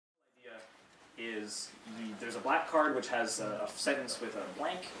is there's a black card which has a sentence with a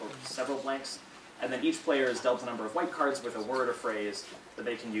blank or several blanks, and then each player is dealt a number of white cards with a word or phrase that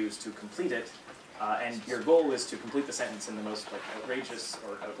they can use to complete it. And your goal is to complete the sentence in the most outrageous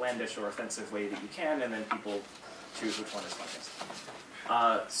or outlandish or offensive way that you can, and then people choose which one is funniest.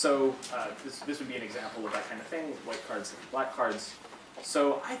 This would be an example of that kind of thing, with white cards and black cards.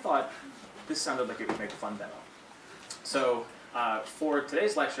 So I thought this sounded like it would make a fun demo. So for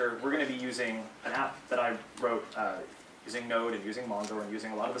today's lecture, we're going to be using an app that I wrote using Node and using Mongo and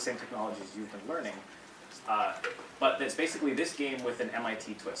using a lot of the same technologies you've been learning. But it's basically this game with an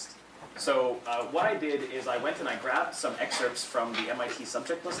MIT twist. So what I did is I went and I grabbed some excerpts from the MIT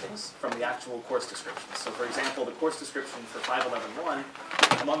subject listings from the actual course descriptions. So for example, the course description for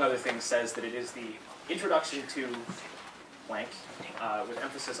 5.11.1, among other things, says that it is the introduction to blank with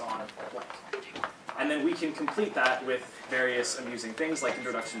emphasis on blank. And then we can complete that with various amusing things like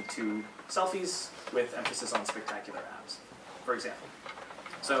introduction to selfies with emphasis on spectacular apps, for example.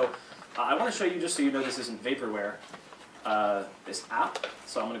 So I want to show you, just so you know this isn't vaporware, this app.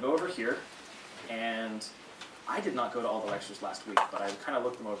 So I'm going to go over here, and I did not go to all the lectures last week, but I kind of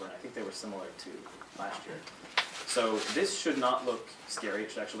looked them over, and I think they were similar to last year. So this should not look scary.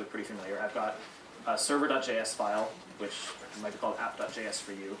 It should actually look pretty familiar. I've got a server.js file, which might be called app.js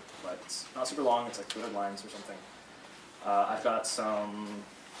for you, but it's not super long. It's like 200 lines or something. I've got some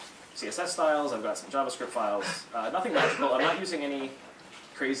CSS styles. I've got some JavaScript files. Nothing magical. I'm not using any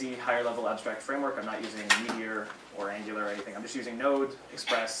crazy higher-level abstract framework. I'm not using Meteor or Angular or anything. I'm just using Node,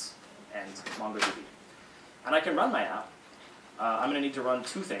 Express, and MongoDB. And I can run my app. I'm going to need to run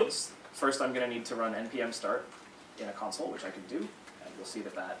two things. First, I'm going to need to run npm start in a console, which I can do. And you'll see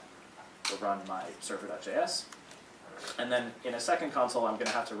that that will run my server.js. And then in a second console, I'm going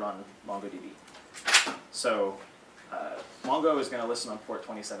to have to run MongoDB. So Mongo is going to listen on port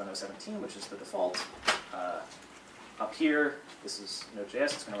 27017, which is the default. Up here, this is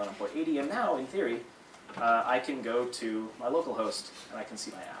Node.js. It's going to run on port 80. And now, in theory, I can go to my local host, and I can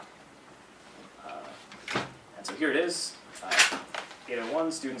see my app. And so here it is.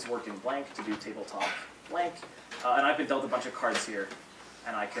 801, students work in blank to do tabletop blank. And I've been dealt a bunch of cards here,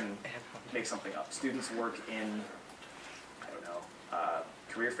 and I can make something up. Students work in, I don't know,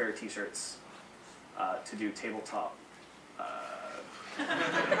 career fair t-shirts to do tabletop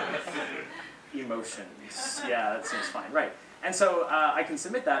emotions. Yeah, that seems fine. Right. And so I can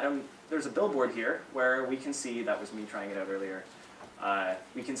submit that. There's a billboard here where we can see, that was me trying it out earlier,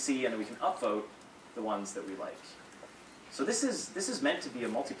 we can see and we can upvote the ones that we like. So this is meant to be a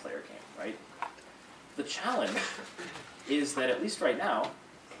multiplayer game, right? The challenge is that, at least right now,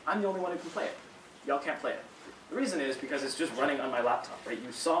 I'm the only one who can play it. Y'all can't play it. The reason is because it's just running on my laptop, right?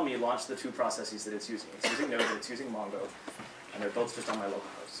 You saw me launch the two processes that it's using. It's using Node and it's using Mongo, and they're both just on my local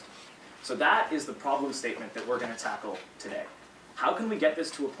host. So that is the problem statement that we're going to tackle today. How can we get this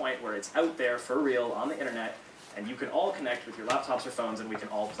to a point where it's out there for real on the internet, and you can all connect with your laptops or phones, and we can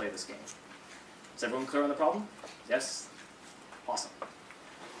all play this game? Is everyone clear on the problem? Yes? Awesome.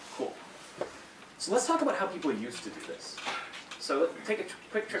 Cool. So let's talk about how people used to do this. So let's take a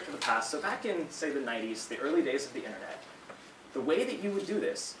quick trip to the past. So back in, say, the 90s, the early days of the internet, the way that you would do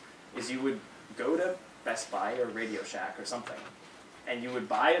this is you would go to Best Buy or Radio Shack or something, and you would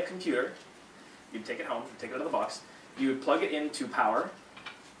buy a computer, you'd take it home, you'd take it out of the box, you would plug it into power,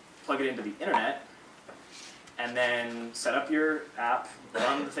 plug it into the internet, and then set up your app,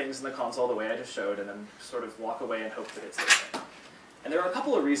 run the things in the console the way I just showed, and then sort of walk away and hope that it's there. And there are a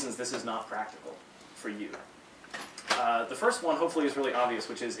couple of reasons this is not practical for you. The first one, hopefully, is really obvious,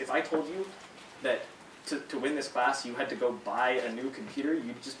 which is if I told you that to win this class you had to go buy a new computer,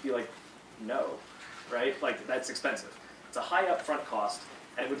 you'd just be like, no, right? Like, that's expensive. It's a high upfront cost,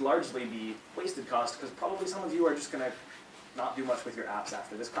 and it would largely be wasted cost because probably some of you are just going to not do much with your apps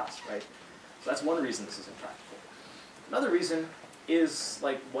after this class, right? So that's one reason this is impractical. Another reason is,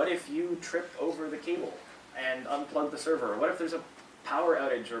 like, what if you trip over the cable and unplug the server? Or what if there's a power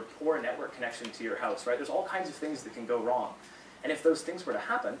outage or poor network connection to your house, right? There's all kinds of things that can go wrong. And if those things were to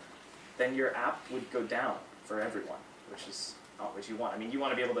happen, then your app would go down for everyone, which is not what you want. I mean, you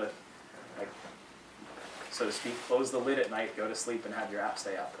want to be able to, like, so to speak, close the lid at night, go to sleep, and have your app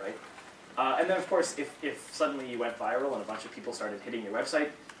stay up, right? And then, of course, if suddenly you went viral and a bunch of people started hitting your website,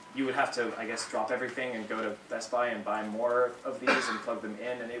 you would have to, I guess, drop everything and go to Best Buy and buy more of these and plug them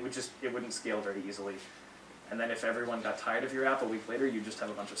in, and it wouldn't scale very easily. And then if everyone got tired of your app a week later, you just have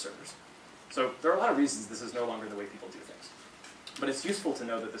a bunch of servers. So there are a lot of reasons this is no longer the way people do things. But it's useful to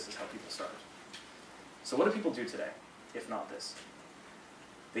know that this is how people started. So what do people do today, if not this?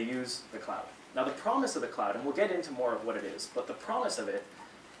 They use the cloud. Now the promise of the cloud, and we'll get into more of what it is, but the promise of it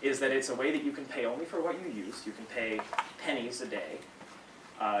is that it's a way that you can pay only for what you use. You can pay pennies a day.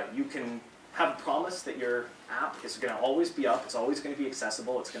 You can have a promise that your app is going to always be up. It's always going to be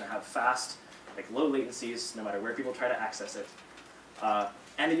accessible. It's going to have fast, like low latencies, no matter where people try to access it.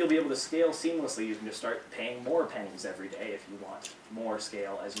 And that you'll be able to scale seamlessly. You can just start paying more pennies every day if you want more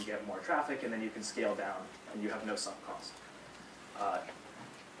scale as you get more traffic, and then you can scale down, and you have no sunk cost.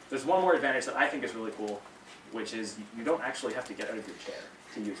 There's one more advantage that I think is really cool, which is you don't actually have to get out of your chair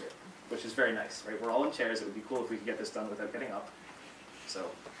to use it, which is very nice, right? We're all in chairs. It would be cool if we could get this done without getting up.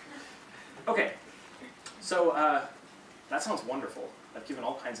 So, okay. So that sounds wonderful. I've given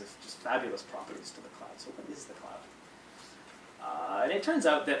all kinds of just fabulous properties to the cloud. So what is the cloud? And it turns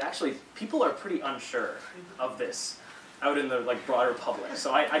out that actually people are pretty unsure of this out in the broader public.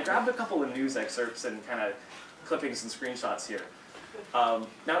 So I grabbed a couple of news excerpts and kind of clippings and screenshots here.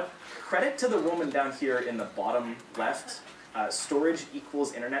 Now, credit to the woman down here in the bottom left. Storage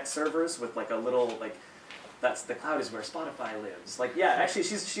equals internet servers with a little that's the cloud is where Spotify lives. Yeah, actually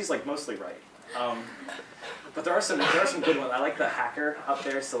she's mostly right. But there are some good ones. I like the hacker up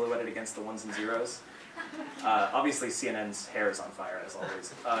there silhouetted against the ones and zeros. Obviously CNN's hair is on fire as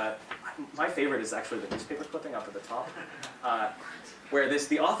always. My favorite is actually the newspaper clipping up at the top, where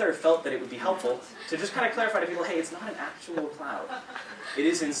the author felt that it would be helpful to just kind of clarify to people, hey, it's not an actual cloud. It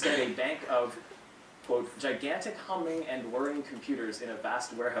is instead a bank of, quote, gigantic humming and whirring computers in a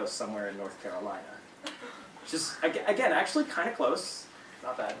vast warehouse somewhere in North Carolina. Which is, again, actually kind of close.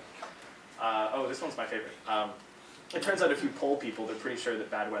 Not bad. Oh, this one's my favorite. It turns out if you poll people, they're pretty sure that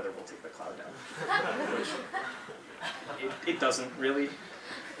bad weather will take the cloud down. Which it doesn't really,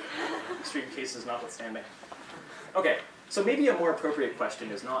 extreme cases notwithstanding. Okay, so maybe a more appropriate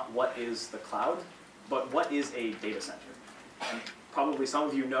question is not what is the cloud, but what is a data center? And probably some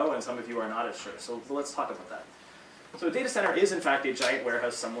of you know and some of you are not as sure, so let's talk about that. So a data center is in fact a giant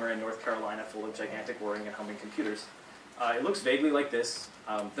warehouse somewhere in North Carolina full of gigantic whirring and humming computers. It looks vaguely like this.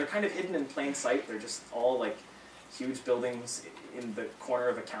 They're kind of hidden in plain sight. They're just all huge buildings in the corner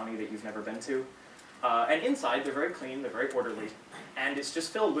of a county that you've never been to. And inside, they're very clean, they're very orderly, and it's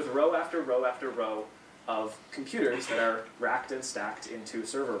just filled with row after row after row of computers that are racked and stacked into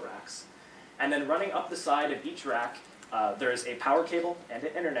server racks. And then running up the side of each rack, there's a power cable and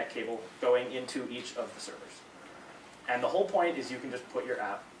an internet cable going into each of the servers. And the whole point is you can just put your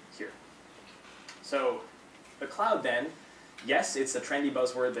app here. So the cloud then, yes, it's a trendy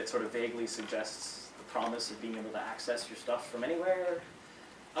buzzword that sort of vaguely suggests promise of being able to access your stuff from anywhere.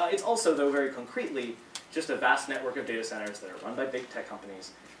 It's also, though, very concretely, just a vast network of data centers that are run by big tech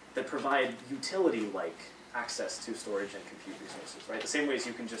companies that provide utility-like access to storage and compute resources, right? The same ways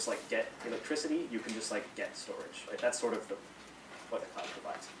you can just get electricity, you can just get storage, right? That's sort of what the cloud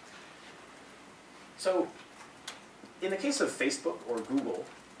provides. So in the case of Facebook or Google,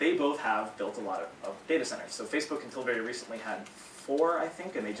 they both have built a lot of data centers. So Facebook until very recently had 4, I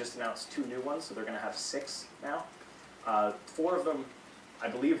think, and they just announced 2 new ones, so they're going to have 6 now. 4 of them, I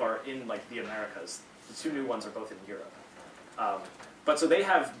believe, are in the Americas. The 2 new ones are both in Europe. But so they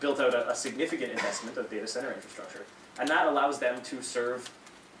have built out a significant investment of data center infrastructure, and that allows them to serve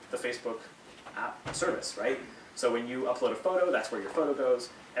the Facebook app service, right? So when you upload a photo, that's where your photo goes.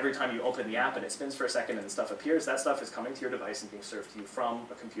 Every time you open the app and it spins for a second and the stuff appears, that stuff is coming to your device and being served to you from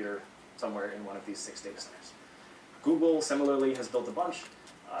a computer somewhere in one of these 6 data centers. Google, similarly, has built a bunch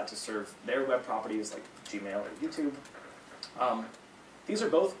to serve their web properties like Gmail or YouTube. These are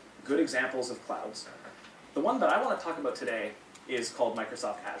both good examples of clouds. The one that I want to talk about today is called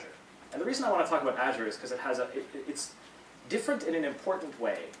Microsoft Azure. And the reason I want to talk about Azure is because it's different in an important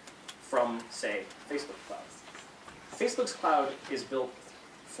way from, say, Facebook Cloud. Facebook's cloud is built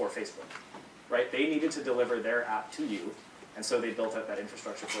for Facebook, right? They needed to deliver their app to you, and so they built out that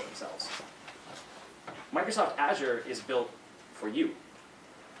infrastructure for themselves. Microsoft Azure is built for you.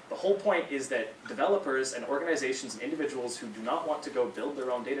 The whole point is that developers and organizations and individuals who do not want to go build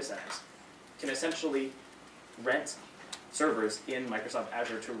their own data centers can essentially rent servers in Microsoft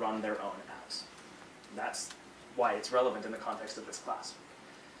Azure to run their own apps. That's why it's relevant in the context of this class.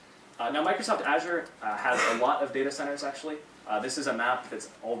 Now, Microsoft Azure has a lot of data centers, actually. This is a map that's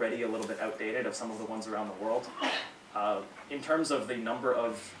already a little bit outdated of some of the ones around the world. In terms of the number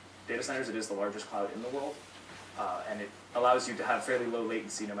of data centers, it is the largest cloud in the world. And it allows you to have fairly low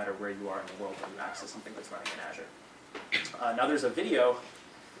latency no matter where you are in the world when you access something that's running in Azure. Now, there's a video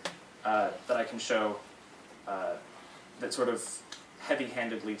that I can show that sort of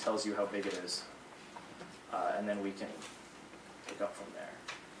heavy-handedly tells you how big it is. And then we can pick up from there.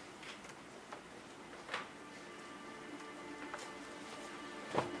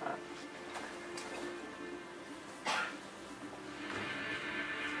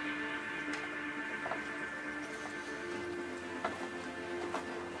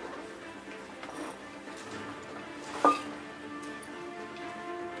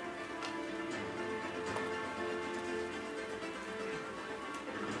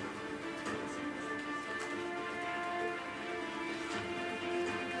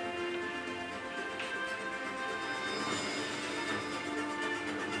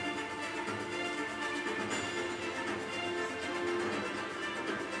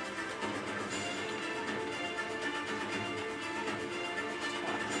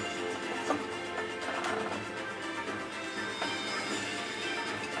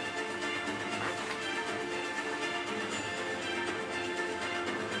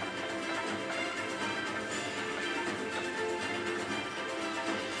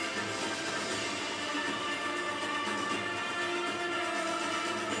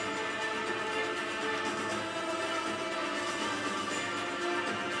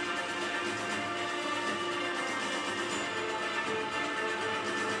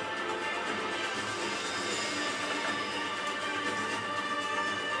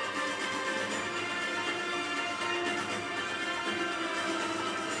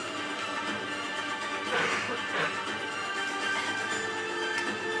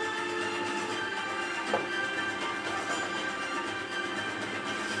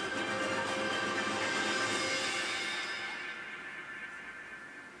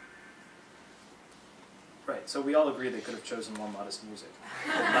 Right, so we all agree they could have chosen more modest music.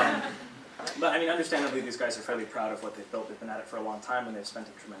 But I mean, understandably, these guys are fairly proud of what they've built. They've been at it for a long time, and they've spent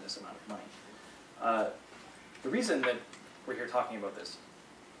a tremendous amount of money. The reason that we're here talking about this,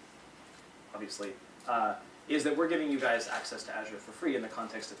 obviously, is that we're giving you guys access to Azure for free in the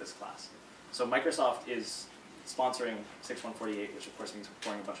context of this class. So Microsoft is sponsoring 6148, which of course means we're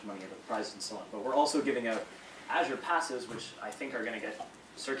pouring a bunch of money into the prizes and so on. But we're also giving out Azure passes, which I think are going to get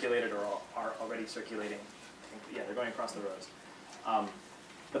circulated or are already circulating. Yeah, they're going across the rows.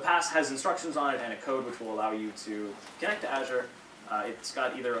 The pass has instructions on it and a code which will allow you to connect to Azure. It's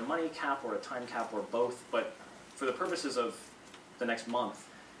got either a money cap or a time cap or both, but for the purposes of the next month,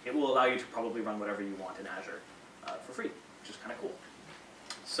 it will allow you to probably run whatever you want in Azure for free, which is kind of cool.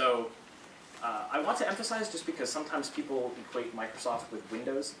 So I want to emphasize, just because sometimes people equate Microsoft with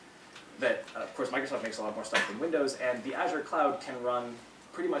Windows, that of course Microsoft makes a lot more stuff than Windows, and the Azure cloud can run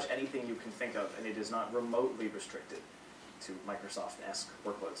pretty much anything you can think of, and it is not remotely restricted to Microsoft-esque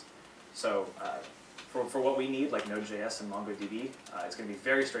workloads. So for what we need, like Node.js and MongoDB, it's going to be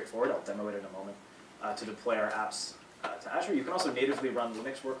very straightforward. I'll demo it in a moment, to deploy our apps to Azure. You can also natively run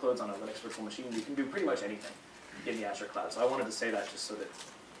Linux workloads on a Linux virtual machine. You can do pretty much anything in the Azure cloud. So I wanted to say that just so that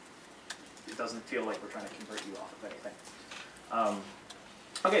it doesn't feel like we're trying to convert you off of anything.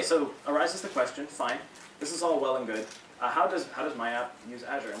 Okay, so arises the question, fine, this is all well and good. How does my app use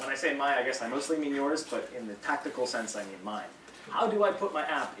Azure? And when I say my, I guess I mostly mean yours, but in the tactical sense, I mean mine. How do I put my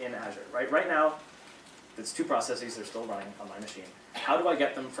app in Azure? Right now, it's two processes, they're still running on my machine. How do I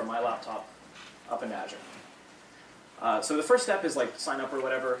get them from my laptop up into Azure? So the first step is like sign up or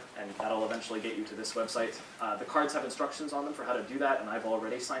whatever, and that'll eventually get you to this website. The cards have instructions on them for how to do that, and I've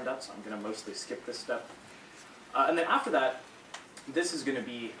already signed up, so I'm going to mostly skip this step. And then after that, this is going to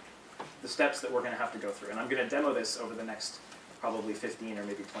be the steps that we're going to have to go through. And I'm going to demo this over the next probably 15 or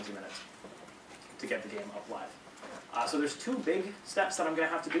maybe 20 minutes to get the game up live. So there's two big steps that I'm going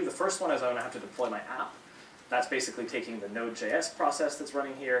to have to do. The first one is I'm going to have to deploy my app. That's basically taking the Node.js process that's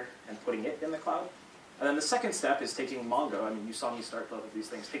running here and putting it in the cloud. And then the second step is taking Mongo. I mean, you saw me start both of these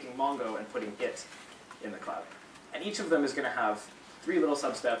things. Taking Mongo and putting it in the cloud. And each of them is going to have 3 little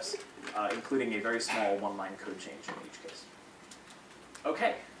sub-steps, including a very small one-line code change in each case.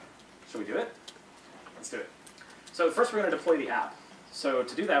 Okay. Shall we do it? Let's do it. So first we're going to deploy the app. So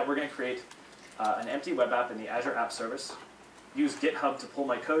to do that, we're going to create an empty web app in the Azure App Service, use GitHub to pull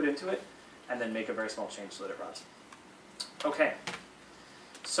my code into it, and then make a very small change so that it runs. Okay.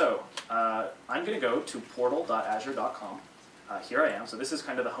 So I'm going to go to portal.azure.com. Here I am. So this is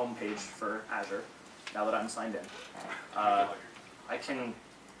kind of the home page for Azure, now that I'm signed in. I can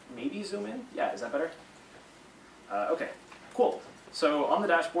maybe zoom in. Yeah, is that better? Okay, cool. So on the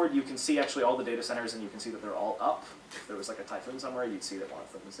dashboard, you can see actually all the data centers, and you can see that they're all up. If there was like a typhoon somewhere, you'd see that one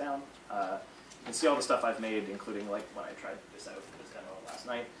of them was down. You can see all the stuff I've made, including like when I tried this out for this demo last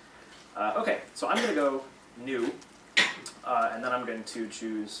night. Okay, so I'm going to go new, and then I'm going to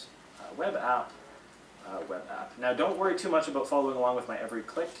choose web app, web app. Now don't worry too much about following along with my every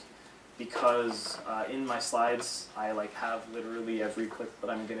click, because in my slides, I have literally every click that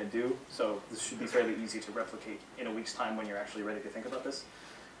I'm going to do, so this should be fairly easy to replicate in a week's time when you're actually ready to think about this.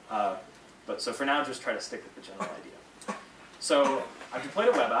 But so for now, just try to stick with the general idea. So I've deployed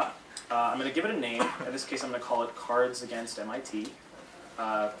a web app. I'm going to give it a name. In this case, I'm going to call it Cards Against MIT.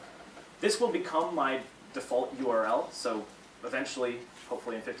 This will become my default URL, so eventually,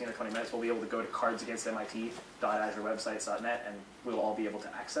 hopefully in 15 or 20 minutes, we'll be able to go to cardsagainstmit.azurewebsites.net, and we'll all be able to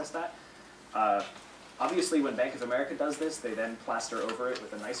access that. Obviously, when Bank of America does this, they then plaster over it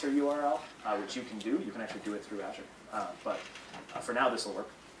with a nicer URL, which you can do. You can actually do it through Azure. But for now, this will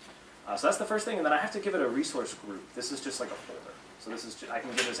work. So that's the first thing, and then I have to give it a resource group. This is just like a folder. So this is I can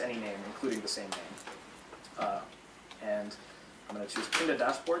give this any name, including the same name. And I'm going to choose Pinda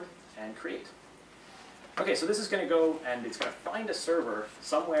Dashboard and create. Okay, so this is going to go, and it's going to find a server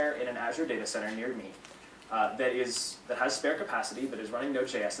somewhere in an Azure data center near me that has spare capacity, that is running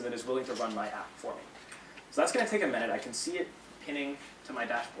Node.js, and that is willing to run my app for me. So that's going to take a minute. I can see it pinning to my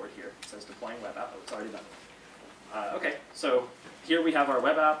dashboard here. It says deploying web app. Oh, it's already done. Okay, so here we have our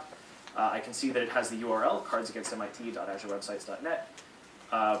web app. I can see that it has the URL, cardsagainstmit.azurewebsites.net.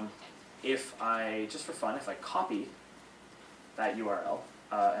 If I, just for fun, if I copy that URL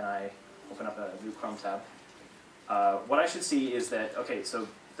and I open up a new Chrome tab, what I should see is that, okay, so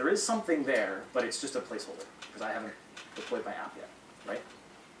there is something there, but it's just a placeholder, because I haven't deployed my app yet, right?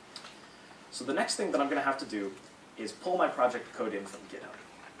 So the next thing that I'm going to have to do is pull my project code in from GitHub.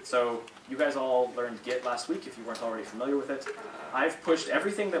 So you guys all learned Git last week, if you weren't already familiar with it. I've pushed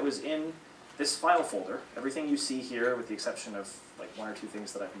everything that was in this file folder, everything you see here, with the exception of like 1 or 2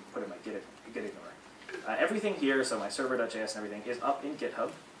 things that I've put in my Git ignore. Everything here, so my server.js and everything, is up in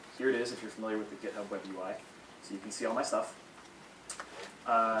GitHub. Here it is if you're familiar with the GitHub Web UI. So you can see all my stuff.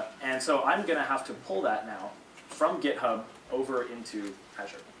 And so I'm going to have to pull that now from GitHub over into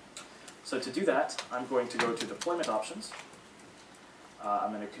Azure. So to do that, I'm going to go to Deployment Options.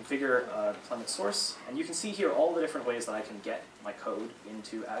 I'm going to configure deployment source. And you can see here all the different ways that I can get my code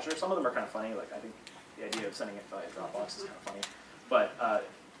into Azure. Some of them are kind of funny. Like I think the idea of sending it via Dropbox is kind of funny. But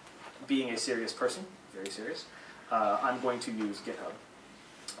being a serious person, very serious, I'm going to use GitHub.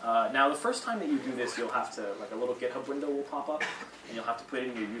 Now, the first time that you do this, you'll have to, like a little GitHub window will pop up, and you'll have to put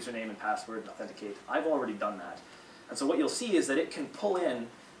in your username and password and authenticate. I've already done that. And so what you'll see is that it can pull in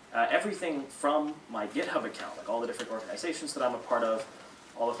everything from my GitHub account, like all the different organizations that I'm a part of,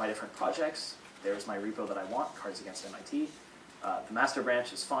 all of my different projects. There's my repo that I want, Cards Against MIT. The master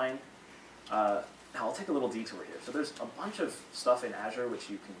branch is fine. Now, I'll take a little detour here. So there's a bunch of stuff in Azure which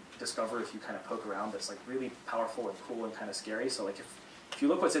you can discover if you kind of poke around that's like really powerful and cool and kind of scary. So like if you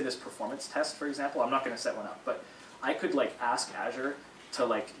look what's in this performance test, for example, I'm not going to set one up, but I could like ask Azure to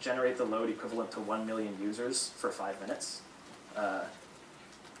like generate the load equivalent to 1 million users for 5 minutes.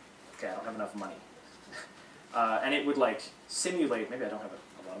 Okay, I don't have enough money. And it would like simulate, maybe I don't have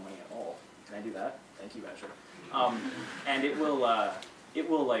a lot of money at all. Can I do that? Thank you, Azure. And it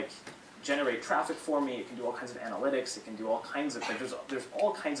will like generate traffic for me. It can do all kinds of analytics. It can do all kinds of things. There's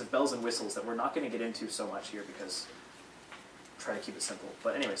all kinds of bells and whistles that we're not going to get into so much here because try to keep it simple.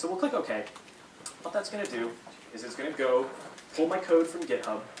 But anyway, so we'll click OK. What that's going to do is it's going to go pull my code from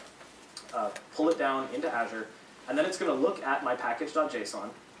GitHub, pull it down into Azure, and then it's going to look at my package.json.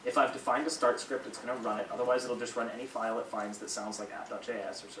 If I've defined a start script, it's going to run it. Otherwise, it'll just run any file it finds that sounds like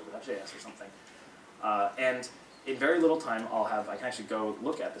app.js or server.js or something. And in very little time, I can actually go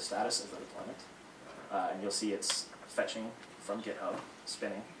look at the status of the deployment. And you'll see it's fetching from GitHub,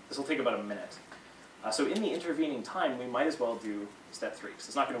 spinning. This will take about a minute. So in the intervening time, we might as well do step 3, because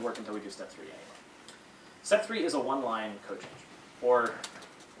it's not going to work until we do step 3 anyway. Step 3 is a 1-line code change. Or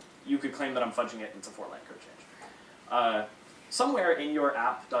you could claim that I'm fudging it, and it's a 4-line code change. Somewhere in your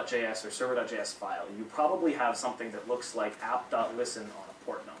app.js or server.js file, you probably have something that looks like app.listen on a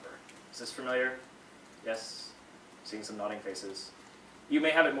port number. Is this familiar? Yes? Seeing some nodding faces. You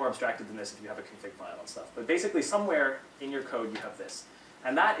may have it more abstracted than this if you have a config file and stuff. But basically, somewhere in your code, you have this.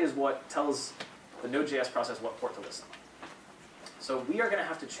 And that is what tells the Node.js process what port to listen on. So we are going to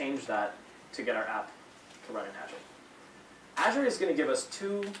have to change that to get our app to run in Azure. Azure is going to give us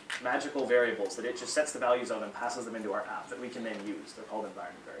 2 magical variables that it just sets the values of and passes them into our app that we can then use. They're called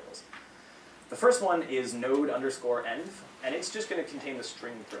environment variables. The first one is node_env, and it's just going to contain the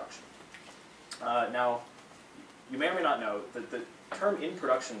string production. Now, you may or may not know that the term in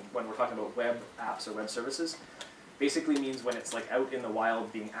production, when we're talking about web apps or web services, basically means when it's like out in the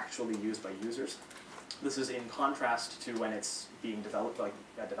wild being actually used by users. This is in contrast to when it's being developed, like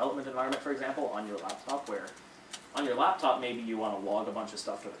a development environment, for example, on your laptop, where on your laptop maybe you want to log a bunch of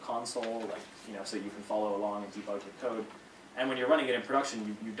stuff to the console, like so you can follow along and debug your code. And when you're running it in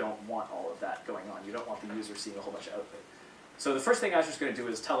production, you don't want all of that going on. You don't want the user seeing a whole bunch of output. So the first thing Azure's going to do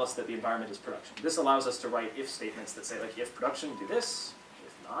is tell us that the environment is production. This allows us to write if statements that say, like, if production, do this.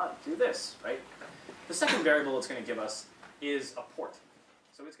 If not, do this, right? The second variable it's going to give us is a port.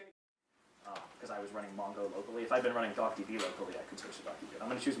 So it's going to, because I was running Mongo locally. If I'd been running DocDB locally, I could switch to DocDB. I'm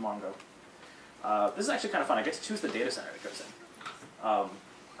going to choose Mongo. This is actually kind of fun. I get to choose the data center it goes in.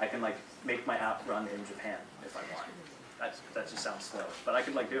 I can like make my app run in Japan if I want. That just sounds slow, but I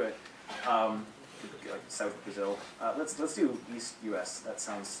could like do it. Like South Brazil. Let's do East US. That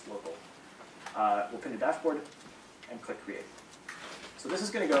sounds local. We'll pin the dashboard and click create. So this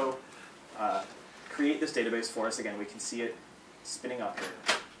is going to go create this database for us. Again, we can see it spinning up here.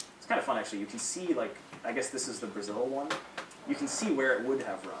 It's kind of fun actually. You can see like, I guess this is the Brazil one. You can see where it would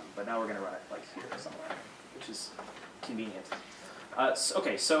have run, but now we're going to run it like here somewhere, which is convenient.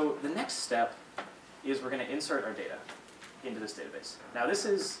 Okay, so the next step is we're going to insert our data into this database. Now this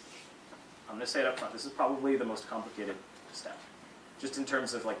is, I'm going to say it up front, this is probably the most complicated step. Just in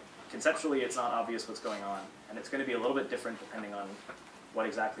terms of like, conceptually it's not obvious what's going on, and it's going to be a little bit different depending on what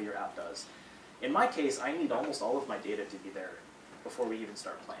exactly your app does. In my case, I need almost all of my data to be there before we even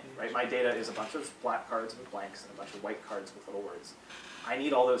start playing, right? My data is a bunch of black cards with blanks and a bunch of white cards with little words. I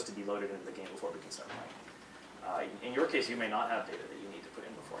need all those to be loaded into the game before we can start playing. In your case, you may not have data that you need to put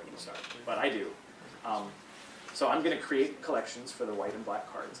in before you start, but I do. So I'm going to create collections for the white and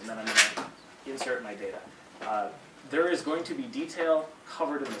black cards, and then I'm going to insert my data. There is going to be detail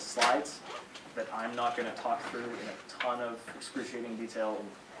covered in the slides that I'm not going to talk through in a ton of excruciating detail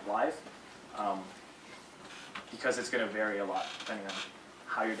live, because it's going to vary a lot depending on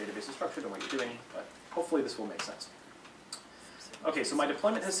how your database is structured and what you're doing, but hopefully this will make sense. Okay, so my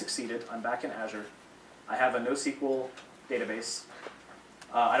deployment has succeeded. I'm back in Azure. I have a NoSQL database.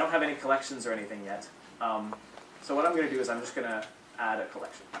 I don't have any collections or anything yet. So what I'm going to do is I'm just going to add a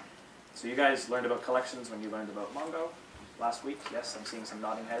collection. So you guys learned about collections when you learned about Mongo last week. Yes, I'm seeing some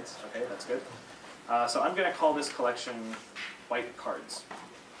nodding heads. Okay, that's good. So I'm going to call this collection white cards.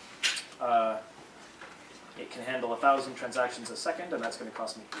 It can handle 1,000 transactions a second, and that's going to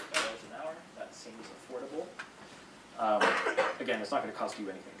cost me $8 an hour. That seems affordable. Again, it's not going to cost you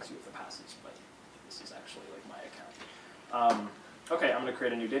anything because you have the passage, but this is actually like my account. Okay, I'm going to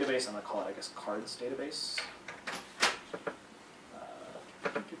create a new database. I'm going to call it, I guess, cards database.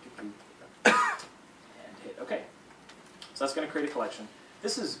 And hit OK. So that's going to create a collection.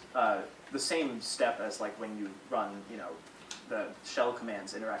 This is the same step as like when you run, the shell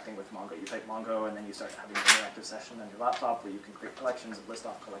commands interacting with Mongo. You type Mongo, and then you start having an interactive session on your laptop where you can create collections and list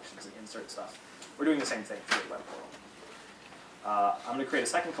off collections and insert stuff. We're doing the same thing for the web portal. I'm going to create a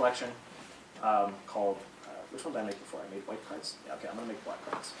second collection called, which one did I make before? I made white cards? Yeah, okay, I'm going to make black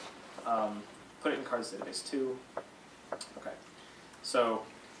cards. Put it in cards database 2. Okay, so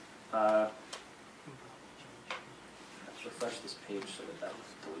let's refresh this page so that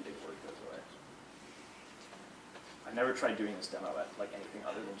deleted word goes away. I've never tried doing this demo at like anything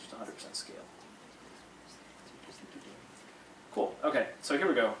other than just 100% scale. Cool, okay, so here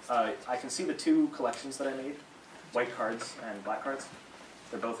we go. I can see the two collections that I made, white cards and black cards.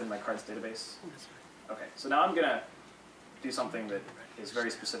 They're both in my cards database. Okay, so now I'm going to do something that is very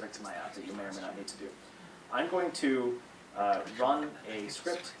specific to my app that you may or may not need to do. I'm going to run a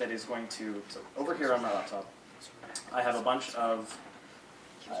script that is going to, so over here on my laptop, I have a bunch of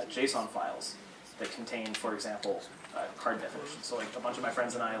JSON files that contain, for example, card definitions. So like a bunch of my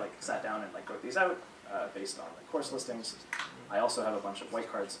friends and I like sat down and like wrote these out based on the course listings. I also have a bunch of white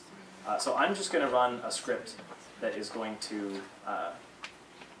cards. So I'm just going to run a script that is going to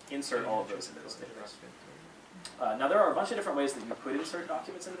insert all of those into this database. Now there are a bunch of different ways that you could insert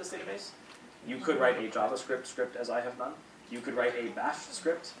documents into this database. You could write a JavaScript script as I have done. You could write a bash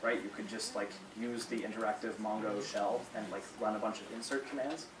script, right? You could just like use the interactive Mongo shell and like run a bunch of insert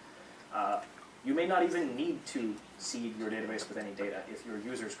commands. You may not even need to seed your database with any data if your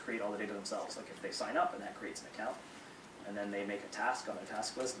users create all the data themselves. Like if they sign up and that creates an account, and then they make a task on their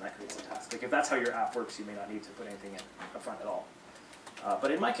task list and that creates a task. Like if that's how your app works, you may not need to put anything in up front at all.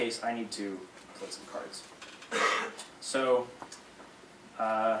 But in my case, I need to put some cards. So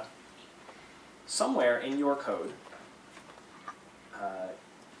somewhere in your code,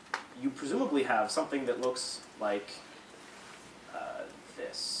 you presumably have something that looks like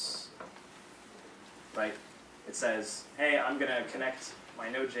this, right? It says, hey, I'm going to connect my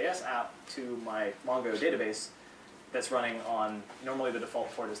Node.js app to my Mongo database that's running on, normally the default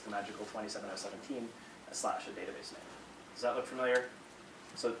port is the magical 27017 / a database name. Does that look familiar?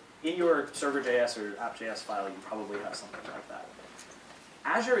 So in your server.js or app.js file, you probably have something like that.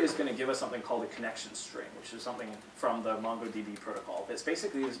 Azure is going to give us something called a connection string, which is something from the MongoDB protocol. It's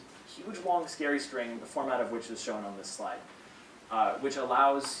basically this huge, long, scary string, the format of which is shown on this slide, which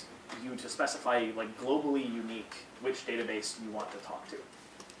allows you to specify like globally unique which database you want to talk to.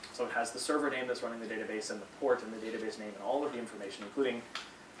 So it has the server name that's running the database and the port and the database name and all of the information, including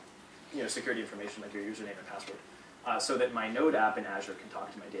security information like your username and password, so that my Node app in Azure can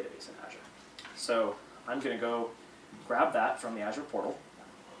talk to my database in Azure. So I'm going to go grab that from the Azure portal.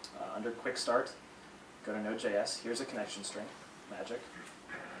 Under Quick Start, go to Node.js. Here's a connection string, magic.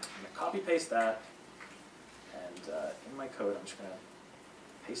 I'm going to copy paste that, and in my code, I'm just going to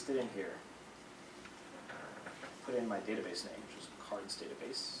paste it in here. Put in my database name, which is cards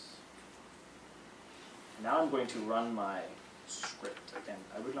database. And now I'm going to run my script. Again,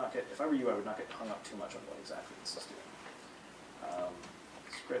 I would not get, if I were you, I would not get hung up too much on what exactly this is doing.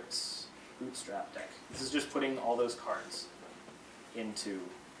 Scripts, bootstrap deck. This is just putting all those cards into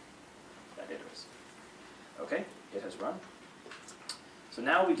that database. Okay, it has run. So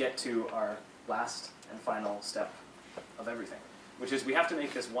now we get to our last and final step of everything, which is we have to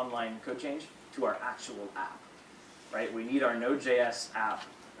make this one-line code change to our actual app, right? We need our Node.js app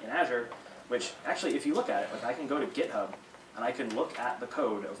in Azure, which actually, if you look at it, like I can go to GitHub and I can look at the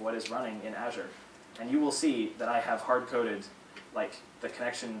code of what is running in Azure, and you will see that I have hard-coded, like the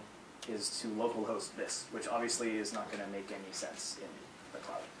connection is to localhost this, which obviously is not going to make any sense in the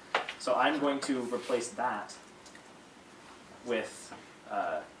cloud. So I'm going to replace that with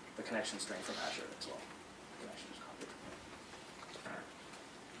the connection string from Azure as well. Connection is copied.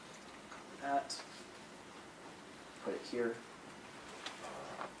 Copy that. Put it here.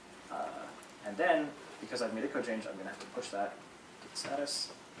 And then, because I've made a code change, I'm going to have to push that to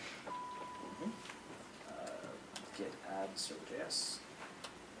status. Git add server.js.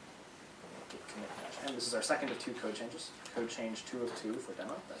 Git commit dash n. This is our second of 2 code changes. Code change 2 of 2 for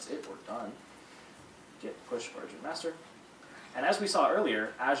demo. That's it. We're done. Git push origin master. And as we saw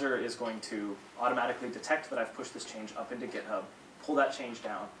earlier, Azure is going to automatically detect that I've pushed this change up into GitHub, pull that change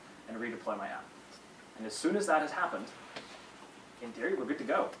down, and redeploy my app. And as soon as that has happened, in theory, we're good to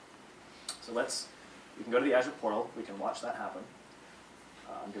go. So we can go to the Azure portal. We can watch that happen.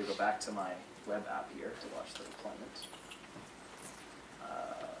 I'm going to go back to my web app here to watch the deployment.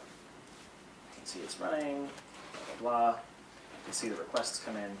 You can see it's running, blah, blah, blah. You can see the requests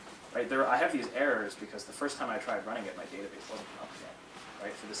come in. Right, I have these errors because the first time I tried running it, my database wasn't up yet.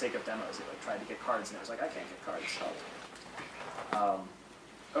 Right, for the sake of demos, it tried to get cards, and it was like, I can't get cards. So,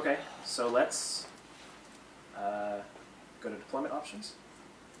 okay, so let's go to deployment options.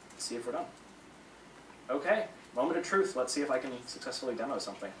 Let's see if we're done. Okay, moment of truth. Let's see if I can successfully demo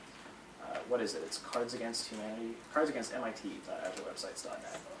something. What is it? It's Cards Against Humanity, Cards Against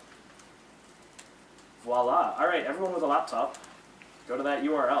MIT.azurewebsites.net. Voila! All right, everyone with a laptop. Go to that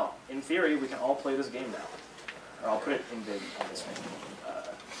URL. In theory, we can all play this game now. Or I'll put it in big on the screen.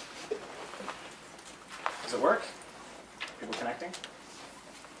 Does it work? People connecting?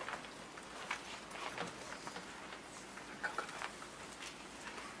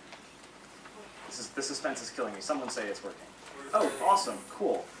 This suspense is killing me. Someone say it's working. Oh, awesome.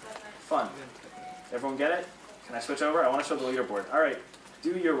 Cool. Fun. Everyone get it? Can I switch over? I want to show the leaderboard. All right.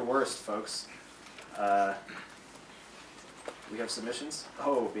 Do your worst, folks. We have submissions?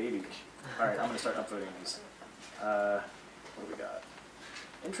 Oh, baby. All right, I'm going to start upvoting these. What do we got?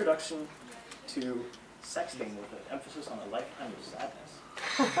 Introduction to sexting with an emphasis on a lifetime of sadness.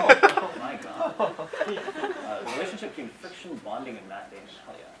 Oh my god. The relationship between friction, bonding, and Matt Damon.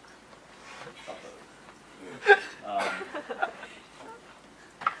 Hell yeah. Upvote.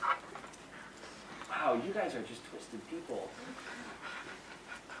 Wow, you guys are just twisted people.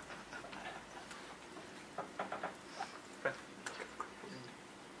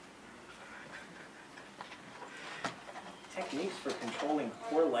 Techniques for controlling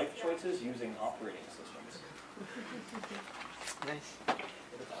poor life choices using operating systems. Nice.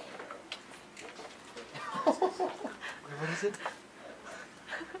 What is it?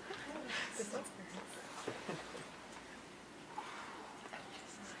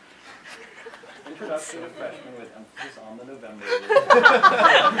 Introduction to freshmen with emphasis on the November.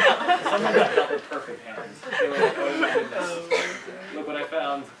 Someone got out with perfect hands. They were like, oh my goodness. Look what I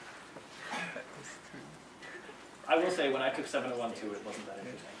found. I will say, when I took 701 too, it wasn't that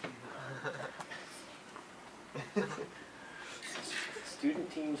interesting.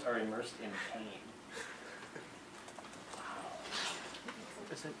 Student teams are immersed in pain. Wow.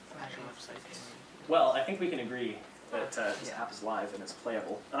 Is it Azure websites? Well, I think we can agree that this app is live and it's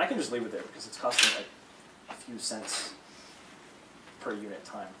playable. And I can just leave it there because it's costing like a few cents per unit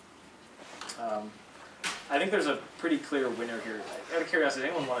time. I think there's a pretty clear winner here. Out of curiosity,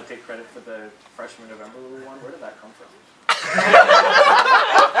 anyone want to take credit for the freshman November one? Where did that come from?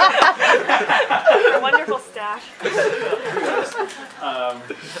 Wonderful stash.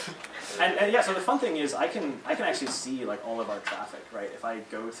 And yeah, so the fun thing is I can actually see like all of our traffic, right? If I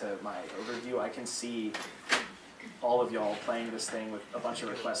go to my overview, I can see all of y'all playing this thing with a bunch of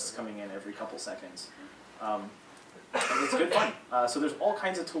requests coming in every couple seconds. And it's good fun. So there's all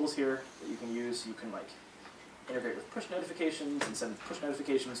kinds of tools here that you can use. You can like integrate with push notifications and send push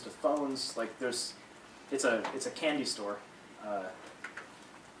notifications to phones. Like it's a candy store.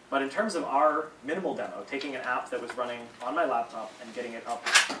 But in terms of our minimal demo, taking an app that was running on my laptop and getting it up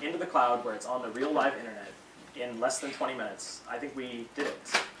into the cloud where it's on the real live internet in less than 20 minutes, I think we did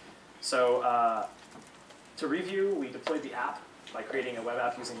it. So to review, we deployed the app by creating a web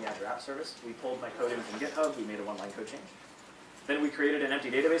app using the Azure App Service. We pulled my code in from GitHub. We made a one-line code change. Then we created an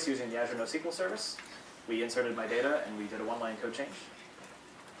empty database using the Azure NoSQL service. We inserted my data, and we did a one-line code change.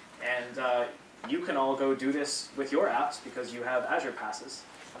 And you can all go do this with your apps because you have Azure passes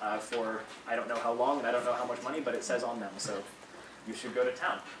for I don't know how long and I don't know how much money, but it says on them, so you should go to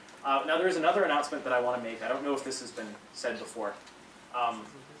town. Now there is another announcement that I want to make. I don't know if this has been said before.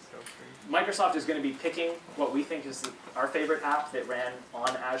 Microsoft is going to be picking what we think is our favorite app that ran on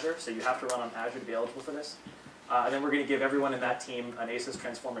Azure, so you have to run on Azure to be eligible for this. And then we're going to give everyone in that team an ASUS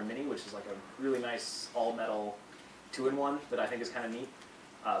Transformer Mini, which is like a really nice all-metal 2-in-1 that I think is kind of neat.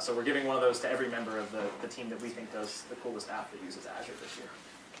 So we're giving one of those to every member of the team that we think does the coolest app that uses Azure this year.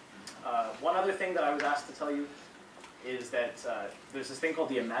 One other thing that I was asked to tell you is that there's this thing called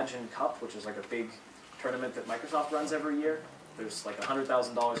the Imagine Cup, which is like a big tournament that Microsoft runs every year. There's like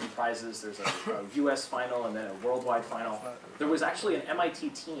 $100,000 in prizes. There's a US final and then a worldwide final. There was actually an MIT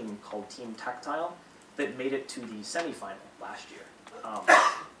team called Team Tactile that made it to the semifinal last year.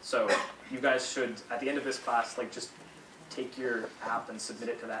 So you guys should, at the end of this class, like just take your app and submit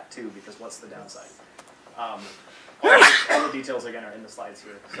it to that too, because what's the downside? All the details again are in the slides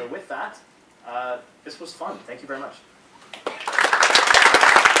here. So with that, this was fun. Thank you very much.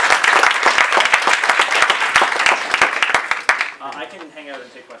 I can hang out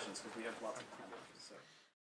and take questions because we have lots of time.